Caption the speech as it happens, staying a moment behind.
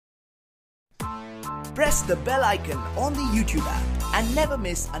Press the bell icon on the YouTube app and never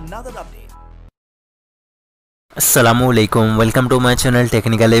miss another update. अस्सलामुअलैकुम, welcome to my channel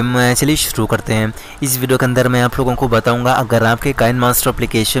technical M. चलिए शुरू करते हैं। इस video के अंदर मैं आप लोगों को बताऊंगा अगर आपके काइनमास्टर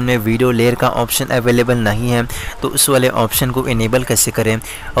एप्लीकेशन में वीडियो लेयर का ऑप्शन अवेलेबल नहीं है तो उस वाले ऑप्शन को इनेबल कैसे करें।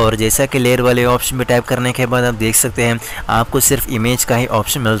 और जैसा कि लेयर वाले ऑप्शन में टाइप करने के बाद आप देख सकते हैं आपको सिर्फ इमेज का ही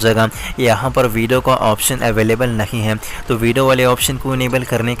ऑप्शन मिल जाएगा, यहाँ पर वीडियो का ऑप्शन अवेलेबल नहीं है। तो वीडियो वाले ऑप्शन को इनेबल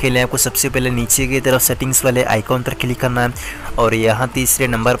करने के लिए आपको सबसे पहले नीचे की तरफ सेटिंग्स वाले आइकॉन पर क्लिक करना है और यहाँ तीसरे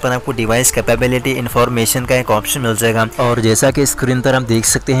नंबर पर आपको डिवाइस कैपेबिलिटी इन्फॉर्मेशन का एक ऑप्शन मिल जाएगा। और जैसा कि स्क्रीन पर आप देख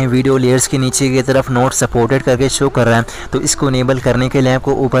सकते हैं वीडियो लेयर्स के नीचे की तरफ नोट सपोर्टेड करके शो कर रहा है। तो इसको इनेबल करने के लिए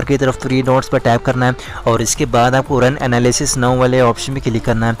आपको ऊपर की तरफ 3 डॉट्स पर टैप करना है और इसके बाद आपको रन एनालिसिस नाउ वाले ऑप्शन में क्लिक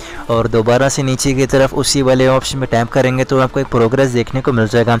करना है और दोबारा से नीचे की तरफ उसी वाले ऑप्शन में टैप करेंगे तो आपको एक प्रोग्रेस देखने को मिल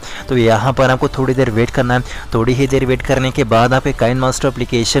जाएगा। तो यहाँ पर आपको थोड़ी देर वेट करना है। थोड़ी ही देर वेट करने के बाद आपके काइनमास्टर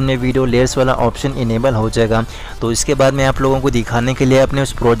एप्लीकेशन में वीडियो लेयर्स वाला ऑप्शन इनेबल हो जाएगा। तो इसके बाद मैं आप लोगों को दिखाने के लिए अपने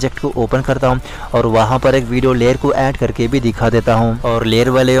उस प्रोजेक्ट को ओपन करता हूँ और वहाँ पर एक वीडियो लेयर को ऐड करके भी दिखा देता हूँ। और लेयर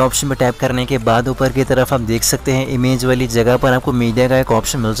वाले ऑप्शन में टैप करने के बाद ऊपर की तरफ आप देख सकते हैं इमेज वाली जगह पर आपको मीडिया का एक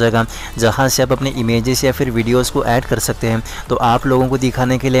ऑप्शन मिल जाएगा जहाँ से आप अपने इमेजेस या फिर वीडियोस को ऐड कर सकते हैं। तो आप लोगों को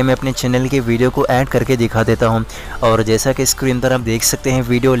दिखाने के लिए मैं अपने चैनल के वीडियो को ऐड करके दिखा देता हूँ। और जैसा कि स्क्रीन पर आप देख सकते हैं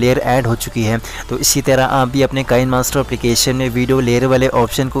वीडियो लेयर ऐड हो चुकी है। तो इसी तरह आप भी अपने काइनमास्टर एप्लीकेशन में वीडियो लेयर वाले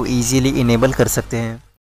ऑप्शन को ईजिली इनेबल कर सकते हैं।